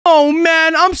Oh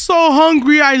man, I'm so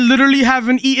hungry. I literally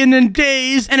haven't eaten in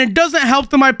days. And it doesn't help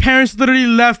that my parents literally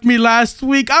left me last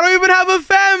week. I don't even have a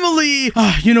family.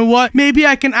 You know what? Maybe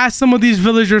I can ask some of these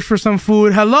villagers for some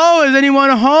food. Hello? Is anyone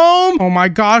home? Oh my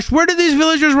gosh. Where did these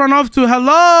villagers run off to?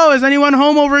 Hello? Is anyone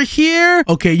home over here?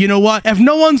 Okay, you know what? If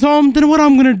no one's home, then what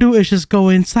I'm gonna do is just go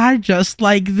inside just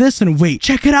like this and wait.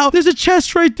 Check it out. There's a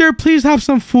chest right there. Please have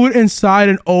some food inside.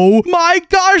 And oh my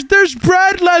gosh, there's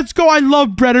bread. Let's go. I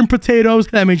love bread and potatoes.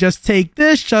 Let me just take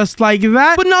this just like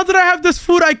that. But now that I have this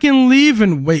food, I can leave.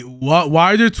 And wait, what?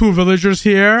 Why are there two villagers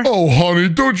here? Oh, honey,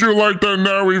 don't you like that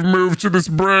now we've moved to this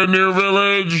brand new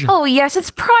village? Oh, yes, it's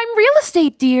prime real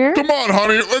estate, dear. Come on,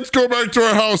 honey, let's go back to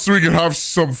our house so we can have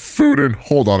some food. And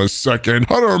hold on a second.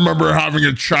 I don't remember having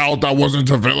a child that wasn't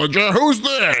a villager. Who's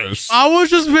this? I was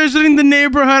just visiting the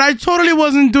neighborhood. I totally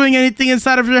wasn't doing anything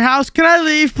inside of your house. Can I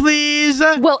leave, please?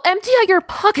 Well, empty out your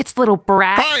pockets, little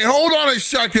brat. Hey, hold on a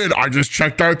second. I just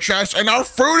checked our chest and our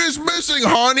food is missing,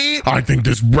 honey. I think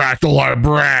this brat stole our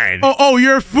bread. Oh,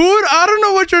 your food? I don't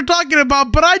know what you're talking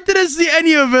about, but I didn't see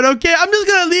any of it, okay? I'm just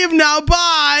gonna leave now.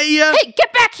 Bye. Hey,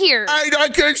 get back here. Hey,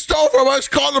 that kid stole from us.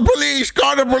 Call the police.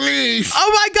 Call the police.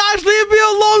 Oh my gosh, leave me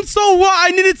alone. So what? I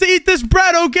needed to eat this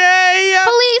bread, okay?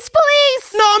 Police,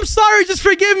 police. No, I'm sorry. Just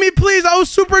forgive me, please. I was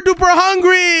super duper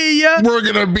hungry. We're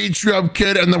gonna beat you up,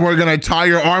 kid, and then we're gonna tie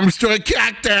your arms to a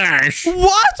cactus.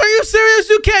 What? Are you serious?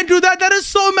 You can't do that. That is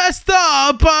so messed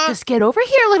up. Just get over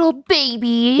here, little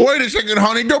baby. Wait a second,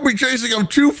 honey. Don't be chasing him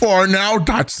too far now.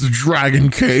 That's the dragon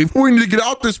cave. We need to get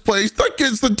out this place. That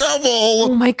kid's the devil.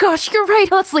 Oh my gosh, you're right.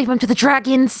 Let's leave him to the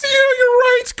dragons. Yeah, you're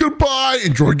right. Goodbye.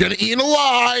 Enjoy getting eaten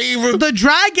alive. The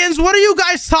dragons? What are you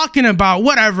guys talking about?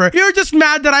 Whatever. You're just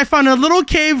mad that I found a little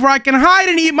cave where I can hide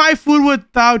and eat my food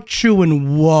without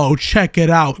chewing. Whoa, check it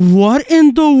out. What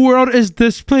in the world is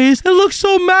this place? It looks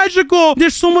so magical.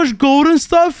 There's so much gold and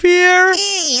stuff here.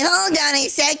 Hey, hold on a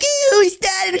second. Who's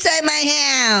that inside my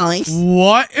house?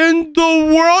 What in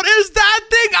the world is that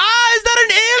thing? Is that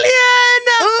an alien?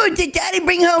 Oh, did Daddy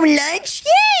bring home lunch?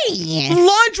 Yay!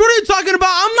 Lunch? What are you talking about?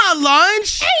 I'm not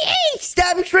lunch. Hey,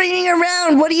 stop swinging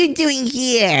around. What are you doing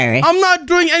here? I'm not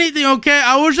doing anything, okay?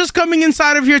 I was just coming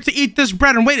inside of here to eat this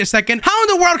bread. And wait a second. How in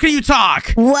the world can you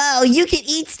talk? Whoa, you can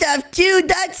eat stuff too.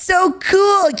 That's so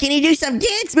cool. Can you do some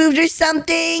dance moves or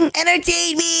something?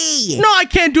 Entertain me. No, I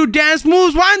can't do dance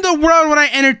moves. Why in the world would I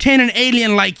entertain an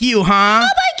alien like you, huh? Oh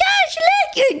my gosh,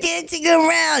 look, you're dancing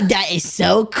around. That is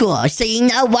so cool. So you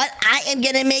know what? I am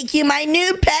gonna make you my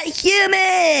new pet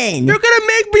human. You're gonna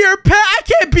make me your pet? I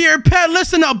can't be your pet.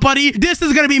 Listen up, buddy. This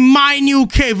is gonna be my new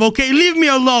cave, okay? Leave me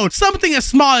alone. Something as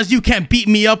small as you can't beat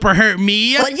me up or hurt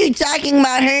me. What are you talking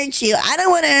about hurt you? I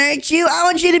don't want to hurt you. I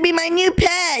want you to be my new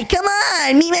pet. Come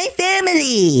on, meet my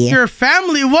family. Your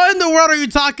family? What in the world are you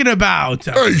talking about?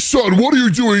 Hey, son, what are you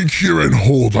doing here? And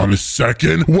hold on a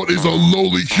second. What is a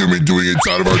lowly human doing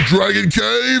inside of our dragon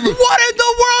cave? What in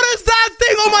the world is that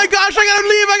thing? Oh my gosh, I gotta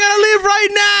leave. I gotta leave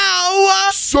right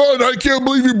now. Son, I can't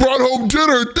believe you brought home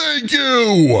dinner. Thank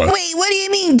you. Wait, what do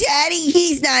you mean, Daddy?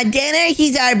 He's not dinner.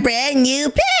 He's our brand new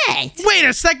pet. Wait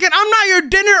a second. I'm not your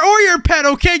dinner or your pet,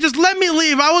 okay? Just let me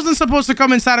leave. I wasn't supposed to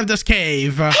come inside of this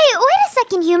cave. Hey, wait a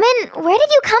second, human. Where did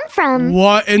you come from?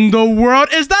 What in the world?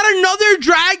 Is that another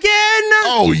dragon?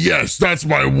 Oh, yes, that's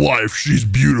my wife. She's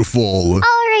beautiful. All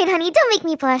right, honey, don't make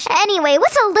me blush. Anyway,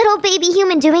 what's a little baby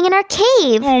human doing in our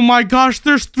cave? Oh my gosh,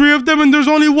 there's 3 of them and there's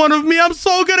only 1 of me. I'm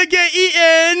so gonna get eaten.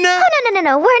 Oh,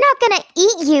 no. We're not gonna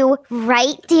eat you,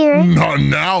 right, dear? Not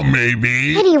now,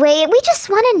 maybe. Anyway, we just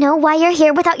want to know why you're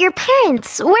here without your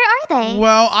parents. Where are they?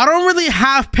 Well, I don't really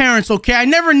have parents, okay? I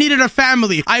never needed a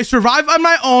family. I survive on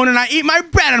my own and I eat my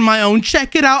bread on my own.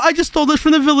 Check it out. I just stole this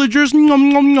from the villagers. Nom,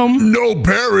 nom, nom. No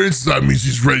parents? That means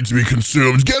he's ready to be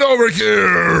consumed. Get over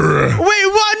here. Wait,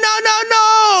 what? No.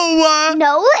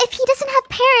 No, if he doesn't have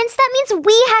parents, that means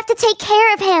we have to take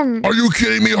care of him. Are you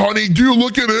kidding me, honey? Do you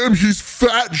look at him? He's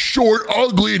fat, short,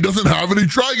 ugly, and doesn't have any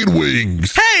dragon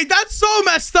wings. Hey, that's so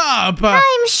messed up.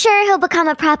 I'm sure he'll become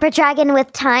a proper dragon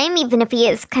with time, even if he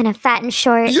is kind of fat and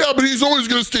short. Yeah, but he's always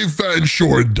gonna stay fat and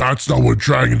short. That's not what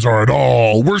dragons are at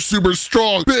all. We're super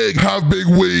strong, big, have big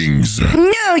wings.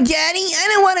 No, Daddy, I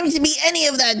don't want him to be any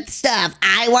of that stuff.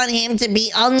 I want him to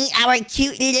be only our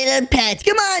cute little pet.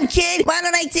 Come on, kid. Why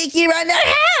don't I take you around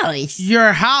our house?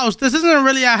 Your house? This isn't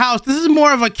really a house. This is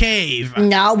more of a cave.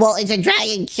 No, well, it's a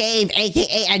dragon cave,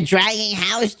 aka a dragon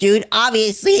house, dude.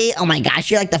 Obviously. Oh my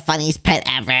gosh, you're like the funniest pet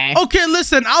ever. Okay,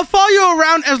 listen, I'll follow you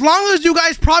around as long as you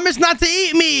guys promise not to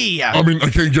eat me. I mean, I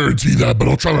can't guarantee that, but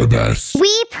I'll try my best.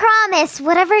 We promise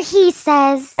whatever he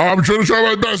says. I'm trying to try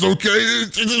my best, okay?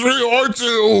 It's really hard to.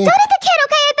 Don't hit the kid,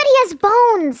 okay? I bet he has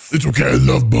bones. It's okay, I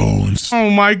love bones. Oh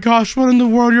my gosh, what in the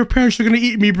world? Your parents are gonna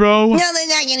eat me, bro. No, they're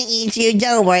not gonna eat you.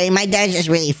 Don't worry. My dad's just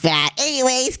really fat.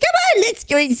 Anyways, come on. Let's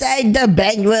go inside the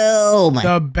bedroom.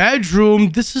 The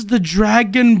bedroom? This is the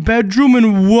dragon bedroom,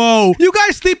 and whoa. You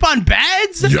guys sleep on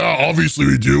beds? Yeah, obviously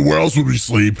we do. Where else would we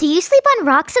sleep? Do you sleep on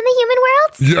rocks in the human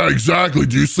world? Yeah, exactly.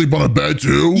 Do you sleep on a bed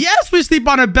too? Yes, we sleep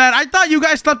on a bed. I thought you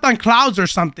guys slept on clouds or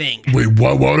something. Wait,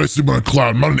 why would I sleep on a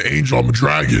cloud? I'm not an angel, I'm a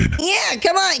dragon. Yeah,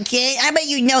 come on, kid. I bet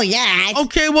you know that.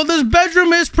 Okay, well, this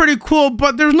bedroom is pretty cool,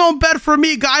 but there's no bed for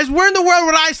me, guys. Where in the world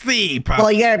would I sleep?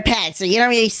 Well, you're a pet, so you don't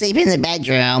really sleep in the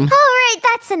bedroom. All right,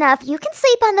 that's enough. You can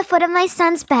sleep on the foot of my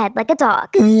son's bed like a dog.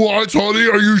 What, honey?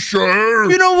 Are you sure?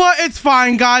 You know what? It's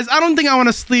fine, guys. I don't think I want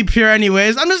to sleep here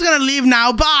anyways. I'm just gonna leave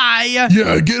now. Bye.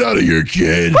 Yeah, get out of here,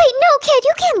 kid. Wait, no, kid,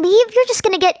 you can't leave. You're just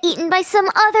gonna get eaten by some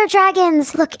other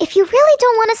dragons. Look, if you really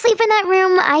don't want to sleep in that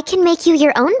room, I can make you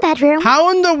your own bedroom.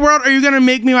 How in the world are you gonna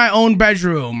make me my own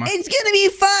bedroom? It's gonna be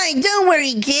fine. Don't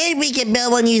worry, kid. We can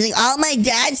build one using all my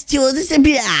dad's tools and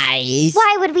supplies.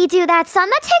 Why would we do that, son?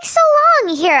 That takes so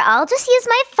long. Here, I'll just use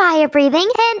my fire breathing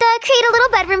and create a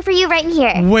little bedroom for you right in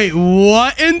here. Wait,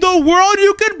 what in the world?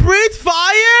 You can breathe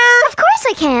fire? Of course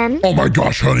I can. Oh my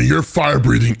gosh, honey, your fire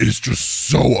breathing is just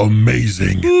so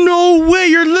amazing. No way,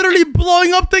 you're literally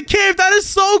blowing up the cave. That is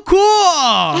so cool.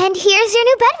 And here's your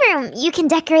new bedroom. You can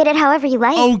decorate it however you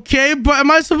like. Okay, but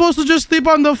am I supposed to just sleep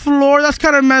on the floor? That's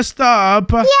kind of messed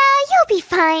up. Yeah, you'll be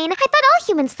fine. I thought all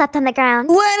humans slept on the ground.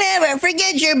 Whatever.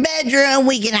 Forget your bedroom.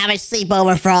 We can have a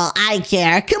sleepover for all I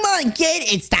care. Come on, kid.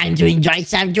 It's time to enjoy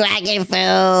some dragon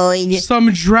food.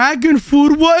 Some dragon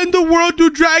food? What in the world do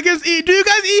dragons eat? Do you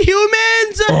guys eat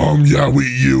humans? Yeah, we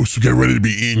eat you, so get ready to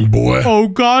be eaten, boy. Oh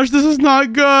gosh, this is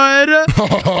not good.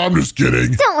 I'm just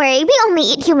kidding. Don't worry, we only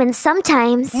eat humans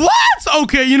sometimes. What?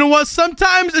 Okay, you know what?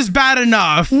 Sometimes it's bad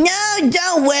enough. No,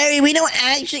 don't worry. We don't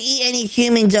actually eat any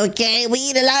humans, okay? We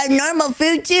eat a lot of normal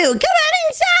food, too. Come on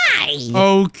inside.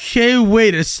 Okay,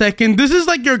 wait a second. This is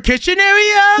like your kitchen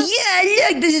area? Yeah,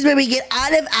 look. This is where we get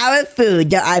all of our food.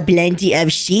 There are plenty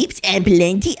of sheep and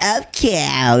plenty of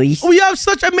cows. We have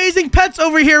such amazing pets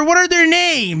over here. What are their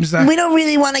names? We don't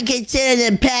really want to consider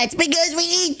them pets because we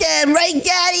eat them, right,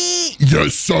 Daddy?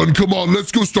 Yes, son, come on,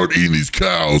 let's go start eating these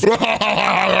cows.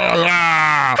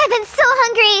 I've been so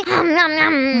hungry. Nom,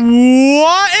 nom.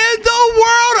 What in the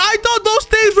world? I thought those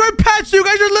things were pets. You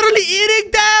guys are literally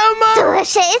eating them?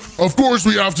 Delicious. Of course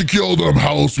we have to kill them.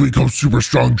 How else do we become super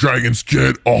strong dragons,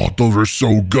 kid? Oh, those are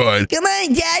so good. Come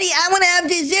on, Daddy. I want to have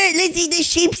dessert. Let's eat the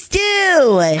sheep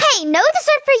stew. Hey, no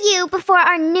dessert for you before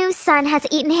our new son has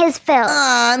eaten his fill.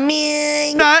 Aw,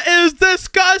 man. That is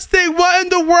disgusting. What in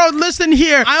the world? Listen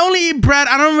here. I only eat bread.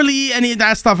 I don't really eat any of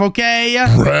that stuff, okay?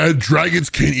 Bread? Dragons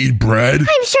can't eat bread?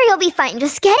 I'm sure you'll be fine.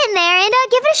 Just get in there and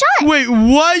give it a shot. Wait,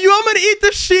 what? You want me to eat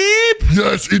the sheep?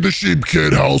 Yes, eat the sheep,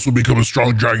 kid. How else will become a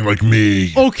strong dragon like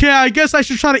me? Okay, I guess I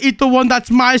should try to eat the one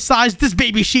that's my size. This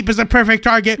baby sheep is a perfect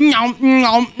target. Nom,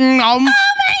 nom, nom. Oh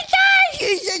my gosh,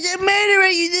 you're such a murderer,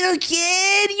 you little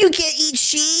kid. You can't eat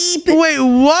sheep. Wait,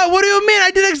 what? What do you mean?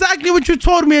 I did exactly what you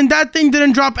told me, and that thing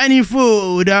didn't drop any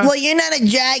food. Well, you're not a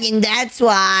dragon, that's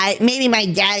why. Maybe my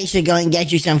daddy should go and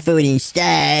get you some food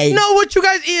instead. No, what you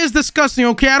guys eat is disgusting,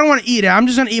 okay? I don't want to eat it. I'm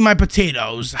just gonna eat my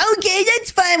potatoes. Okay,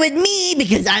 that's fine with me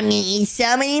because I'm gonna eat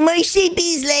so many more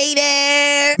sheepies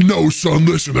later. No, son,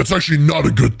 listen, that's actually not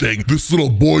a good thing. This little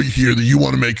boy here that you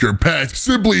want to make your pet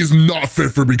simply is not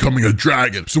fit for becoming a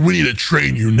dragon, so we need to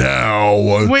train you now.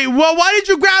 Wait, well, why did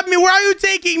you grab me? Where are you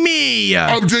taking me?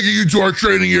 I'm taking you to our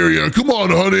training area. Come on,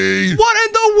 honey. What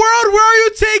in the world? Where are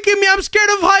you taking me? I'm scared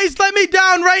of heights. Let me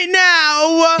down right now.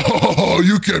 Oh,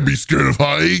 you can't be scared of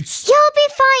heights. You'll be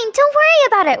fine. Don't worry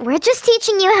about it. We're just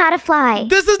teaching you how to fly.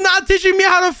 This is not teaching me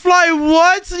how to fly.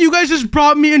 What? You guys just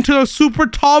brought me into a super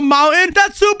tall mountain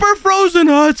that's super frozen.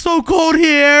 Oh, it's so cold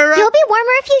here. You'll be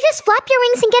warmer if you just flap your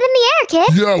wings and get in the air,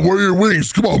 kid. Yeah, where are your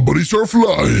wings? Come on, buddy, start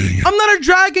flying. I'm not a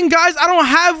dragon, guys. I don't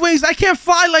have wings. I can't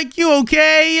fly like you,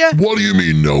 okay? What do you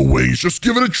mean, no wings? Just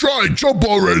give it a try. Jump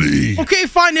already. Okay,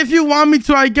 fine. If you want me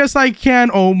to, I guess I can.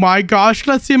 Oh my gosh.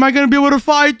 Let's see. Am I going to be able to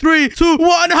fly? 3, 2,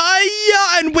 1. Hiya!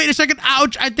 And wait a second.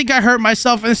 Ouch. I think I hurt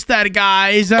myself instead,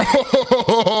 guys.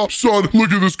 Son,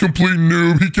 look at this complete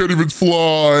noob. He can't even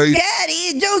fly.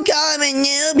 Daddy, don't call him a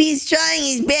noob. He's trying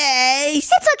his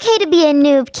best. It's okay to be a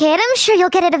noob, kid. I'm sure you'll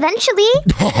get it eventually.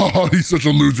 He's such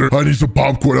a loser. I need some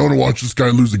popcorn. I want to watch this guy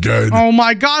lose again. Oh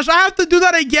my gosh. I have to do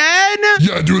that again?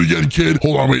 Yeah, do it again, kid.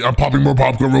 Hold on, wait. I'm popping more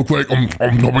popcorn real quick.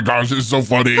 Oh my gosh, this is so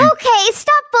funny. Okay,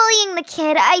 stop bullying the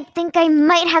kid. I think I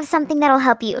might have something that'll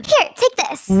help you. Here, take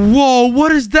this. Whoa,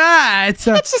 what is that? It's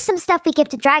just some stuff we give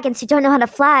to dragons who don't know how to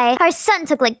fly. Our son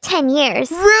took like 10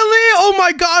 years. Really? Oh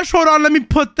my gosh, hold on. Let me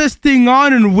put this thing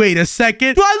on and wait a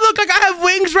second. Do I look like I have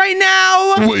wings right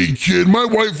now? Wait, kid, my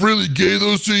wife really gave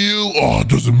those to you? Oh, it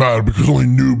doesn't matter because only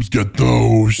noobs get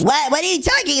those. What are you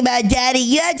talking about, Daddy?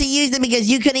 You had to use them because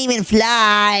you couldn't even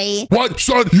fly. What,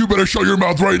 son? You better shut your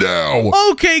mouth right now.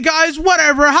 Okay, guys,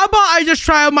 whatever. How about I just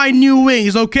try out my new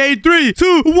wings, okay? 3,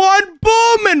 2, 1,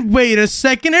 boom! And wait a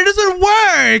second, it doesn't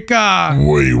work.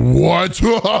 Wait, what?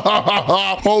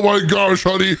 Oh my gosh,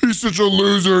 honey. He's such a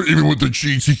loser. Even with the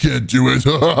cheats, he can't do it.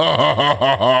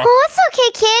 Oh, it's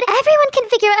okay, kid. Everyone can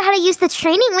figure out how to use the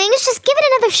training wings. Just give it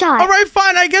another shot. All right,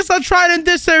 fine. I guess I'll try it in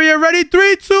this area. Ready?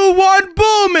 3, 2, 1,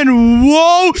 boom! And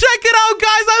whoa! Check it out,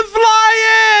 guys! I'm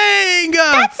flying!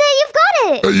 That's it. You've got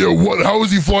it. Hey, yo, what? How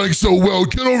is he flying so well?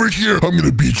 Get over here. I'm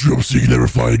gonna beat you up so you can never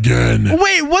fly again.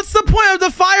 Wait, what's the point of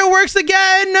the fireworks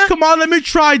again? Come on, let me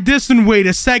try this and wait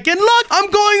a second. Look, I'm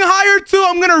going higher too.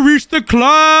 I'm gonna reach the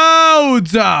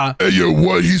clouds. Hey, yo,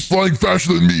 what? He's flying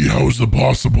faster than me. How is that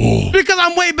possible? Because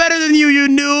I'm way better than you, you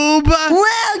noob.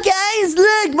 Wow, guys,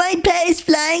 look, my pet is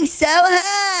flying so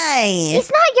high.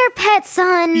 He's not your pet,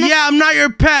 son. Yeah, I'm not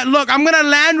your pet. Look, I'm gonna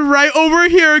land right over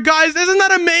here, guys. Isn't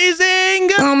that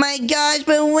amazing? Oh my gosh,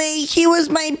 but wait, he was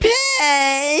my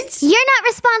pet. You're not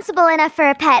responsible enough for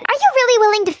a pet. Are you really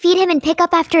willing to feed him and pick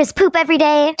up after his poop every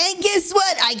day? And guess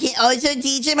what? I can also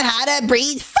teach him how to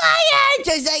breathe fire,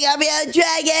 just like a real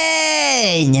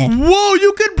dragon. Whoa,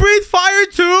 you can breathe fire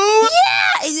too?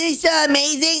 Yeah, isn't it so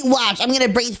amazing? Watch, I'm gonna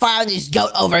breathe fire on this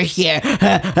goat over here.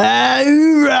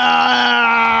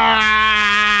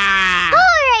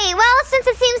 Alright, well, since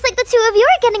it seems like the two of you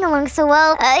are getting along so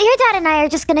well, your dad and I are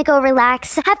just gonna go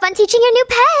relax. Have fun teaching your new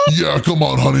pet. Yeah, come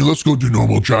on, honey. Let's go do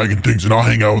normal dragon things and I'll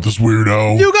hang out with this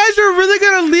weirdo. You guys are really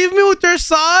gonna leave me with your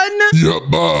son? Yep,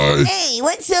 bye. Hey,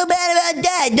 what's so bad about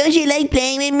that? Don't you like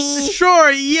playing with me?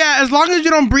 Sure, yeah, as long as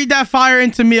you don't breathe that fire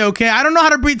into me, okay? I don't know how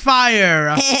to breathe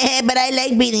fire. But I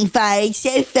like breathing fire. It's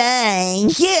so fun.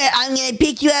 Here, I'm gonna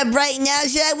pick you up right now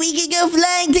so that we can go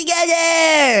flying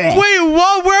together. Wait,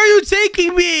 what? Where are you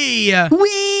taking me?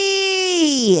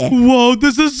 Whee! Whoa,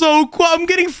 this is so cool. I'm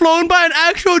getting flown by an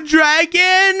actual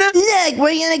dragon. Look,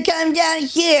 we're gonna come down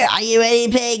here. Are you ready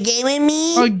to play a game with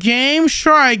me? A game?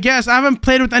 Sure, I guess. I haven't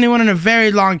played with anyone in a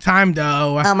very long time,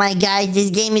 though. Oh my gosh, this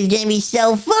game is gonna be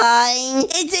so fun.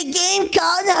 It's a game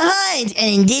called Hunt.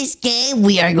 And in this game,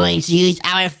 we are going to use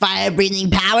our fire-breathing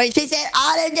powers to set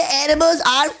all of the animals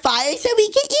on fire so we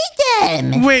can eat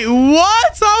them. Wait,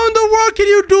 what? How in the world can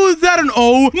you do that? And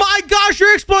oh my gosh,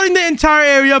 you're exploding the entire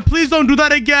area. Please don't do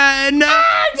that again.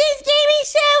 Oh, this game is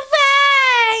so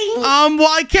fun.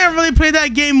 Well, I can't really play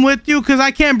that game with you because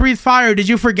I can't breathe fire. Did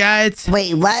you forget?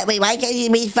 Wait, what? Wait, why can't you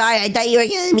breathe fire? I thought you were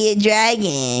gonna be a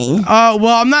dragon.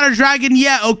 Well, I'm not a dragon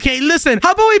yet, okay? Listen,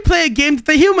 how about we play a game that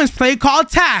the humans play called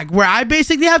tag, where I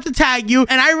basically have to tag you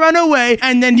and I run away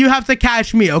and then you have to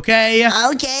catch me, okay?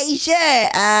 Okay, sure.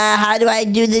 How do I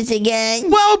do this again?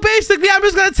 Well, basically, I'm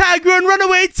just gonna tag you and run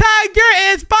away. Tag,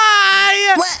 you're it.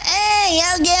 Bye. What? Hey,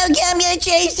 okay, I'm gonna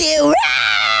chase you.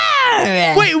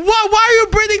 Roar! Wait, what? Why are you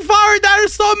breathing fire? That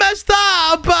is so messed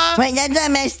up. Wait, that's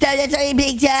not messed up. That's only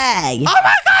big tag. Oh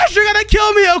my gosh, you're gonna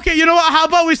kill me. Okay, you know what? How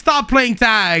about we stop playing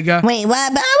tag? Wait,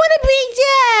 what? But I want a big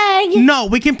tag. No,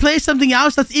 we can play something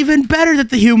else that's even better that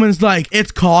the humans like.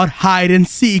 It's called hide and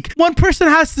seek. One person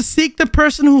has to seek the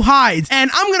person who hides, and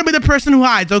I'm gonna be the person who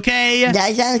hides, okay?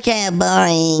 That sounds kind of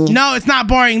boring. No, it's not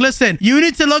boring. Listen, you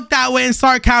need to look that way and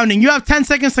start counting. You have 10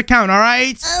 seconds to count, all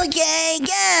right? Okay,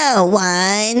 go.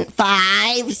 1,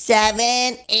 5,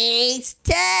 7, 8,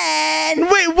 10.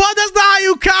 Wait, what? That's not how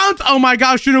you count? Oh my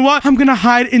gosh, you know what? I'm gonna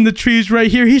hide in the trees right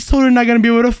here. He's totally not gonna be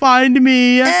able to find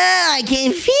me. Oh, I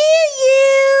can feel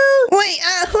you. Wait,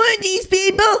 who are these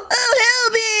people? Oh,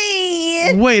 help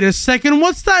me. Wait a second,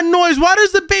 what's that noise? Why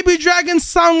does the baby dragon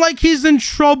sound like he's in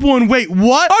trouble? And wait,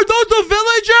 what? Are those the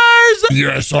villagers?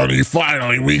 Yes, honey,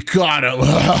 finally, we caught him.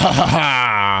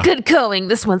 Good going.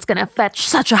 This one's gonna fetch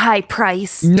such a high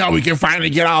price. Now we can finally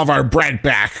get all of our bread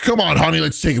back. Come on, honey,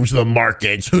 let's take him to the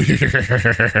market. Hey,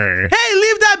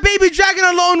 leave that baby dragon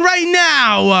alone right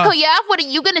now. Oh yeah? What are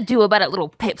you gonna do about it, little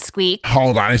pipsqueak?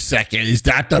 Hold on a second. Is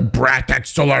that the brat that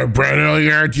stole our bread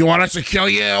earlier? Do you want us to kill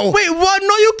you? Wait, what?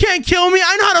 No, you can't kill me.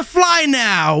 I know how to fly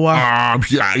now.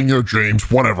 Yeah, in your dreams.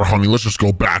 Whatever, honey. Let's just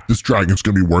go back. This dragon's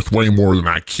gonna be worth way more than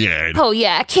that kid. Oh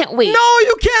yeah, I can't wait. No,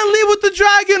 you can't leave with the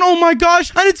dragon. Oh my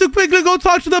gosh. I need to quickly go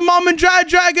talk to the mom and dad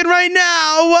dragon right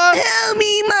now. Help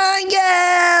me,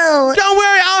 Mongo. Don't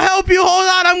worry, I'll help you. Hold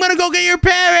on, I'm gonna go get your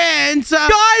parents.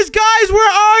 Guys,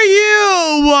 where are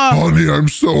you? I'm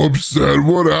so upset.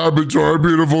 What happened to our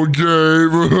beautiful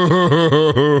cave?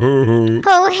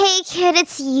 Oh, hey, kid,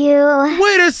 it's you.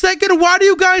 Wait a second. Why do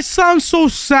you guys sound so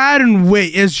sad? And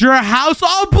wait, is your house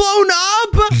all blown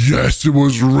up? Yes, it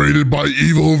was raided by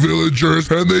evil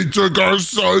villagers, and they took our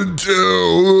son too.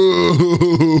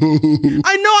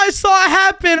 I know, I saw it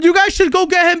happen. You guys should go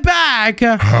get him back.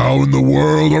 How in the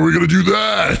world are we gonna do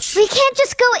that? We can't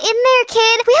just go in there,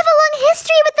 kid. We have a long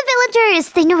history with the villagers.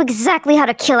 They know exactly how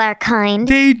to kill our kind.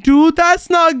 They do? That's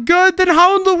not good. Then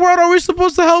how in the world are we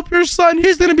supposed to help your son?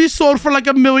 He's gonna be sold for like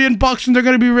 $1 million and they're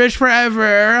gonna be rich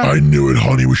forever. I knew it,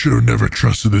 honey. We should have never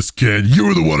trusted this kid. You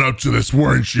were the one up to this,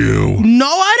 weren't you? No,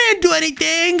 I didn't do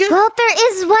anything. Well,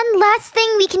 there is one last thing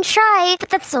we can try, but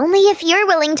that's only if you're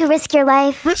willing to risk your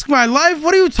life. Risk my life?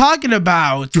 What are you talking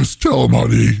about? Just tell him,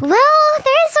 honey. Well,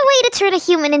 there is a way to turn a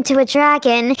human into a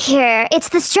dragon. Here, it's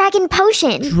this dragon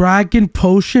potion. Dragon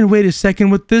potion? Wait a second.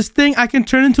 With this thing, I can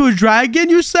turn into a dragon,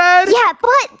 you said? Yeah,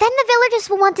 but then the villagers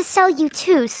will want to sell you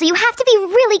too, so you have to be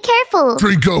really careful.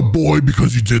 Drink up, boy.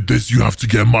 Because you did this, you have to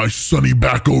get my sonny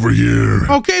back over here.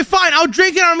 Okay, fine. I'll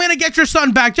drink it and I'm gonna get your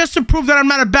son back just to prove that I'm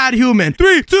not a bad human.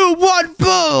 3, 2, 1,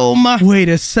 boom. Wait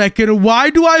a second. Why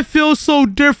do I feel so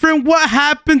different? What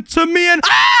happened to me? And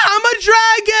I'm a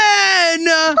dragon!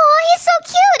 Oh, he's so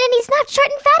cute, and he's not short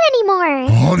and fat anymore.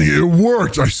 Honey, it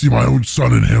worked. I see my own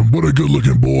son in him. What a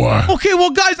good-looking boy. Okay,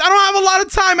 well, guys, I don't have a lot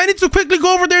of time. I need to quickly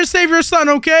go over there and save your son,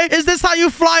 okay? Is this how you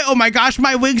fly? Oh my gosh,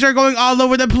 my wings are going all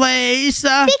over the place. Be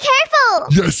careful.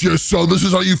 Yes, son. This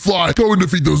is how you fly. Go and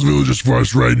defeat those villagers for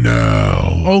us right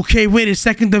now. Okay, wait a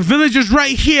second. The villagers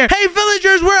right here. Hey,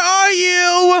 villagers, where are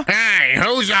you? Hey,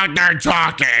 who's out there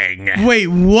talking? Wait,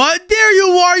 what? There you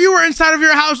are. You were inside of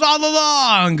your house all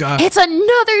along. It's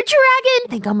another dragon.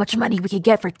 Think how much money we could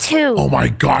get for 2. Oh my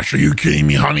gosh, are you kidding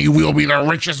me, honey? We'll be the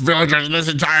richest villagers in this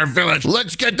entire village.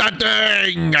 Let's get that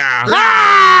thing.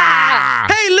 Ah!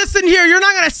 Hey, listen here. You're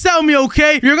not going to sell me,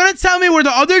 okay? You're going to tell me where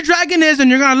the other dragon is and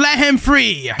you're going to let him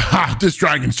free. Ha, this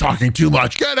dragon's talking too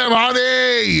much. Get him,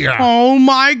 honey. Oh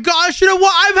my gosh. You know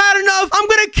what? I've had enough. I'm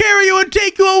going to carry you and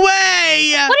take you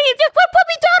away. What are you doing? Put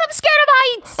me down. I'm scared of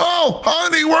heights. Oh,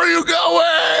 honey, where are you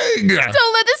going?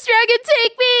 Don't let this dragon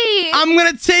take me. I'm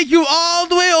going to take you all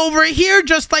the way over here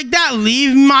just like that.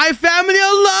 Leave my family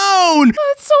alone.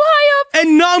 Oh, it's so high up.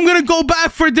 And now I'm going to go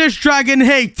back for this dragon.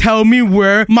 Hey, tell me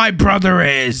where my brother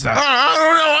is. I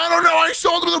don't know. I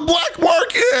sold him to the black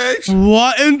market.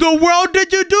 What in the world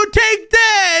did you do? Take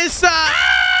this. Ow,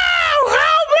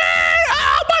 help me.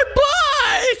 Ow, my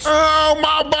butt. Oh,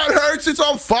 my butt hurts. It's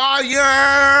on fire.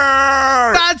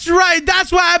 That's right.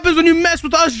 That's what happens when you mess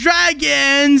with us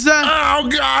dragons. Oh,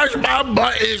 gosh, my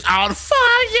butt is on fire.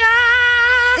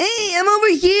 Hey, I'm over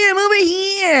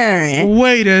here.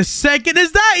 Wait a second.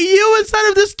 Is that you inside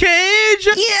of this cage?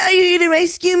 Yeah, are you here to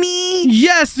rescue me?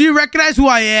 Yes. Do you recognize who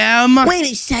I am?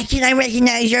 Wait a second, I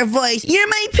recognize your voice. You're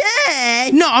my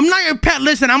pet. No, I'm not your pet.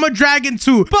 Listen, I'm a dragon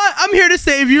too. But I'm here to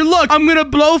save you. Look, I'm going to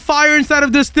blow fire inside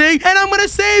of this thing and I'm going to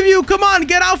save you. Come on,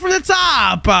 get out from the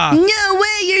top. No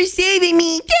way, you're saving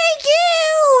me. Thank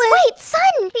you. Wait, son,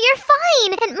 you're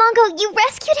fine. And Mongo, you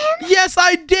rescued him? Yes,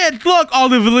 I did. Look, all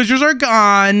the villagers are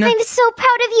gone. I'm so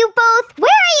proud of you both. Where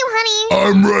are you, honey?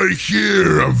 I'm right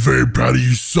here. I'm very proud of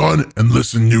you, son. And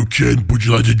listen, new kid, would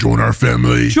you like to join our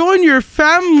family? Join your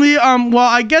family? Well,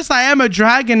 I guess I am a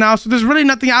dragon now, so there's really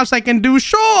nothing else I can do.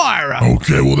 Sure.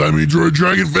 Okay, well, that means you're a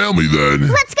dragon family then.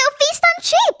 Let's go feast on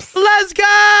shapes. Let's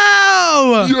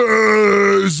go.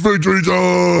 Yes, victory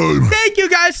time. Thank you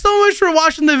guys so much for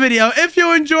watching the video. If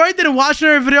you enjoyed, then watch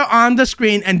another video on the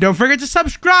screen. And don't forget to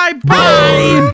subscribe. Bye.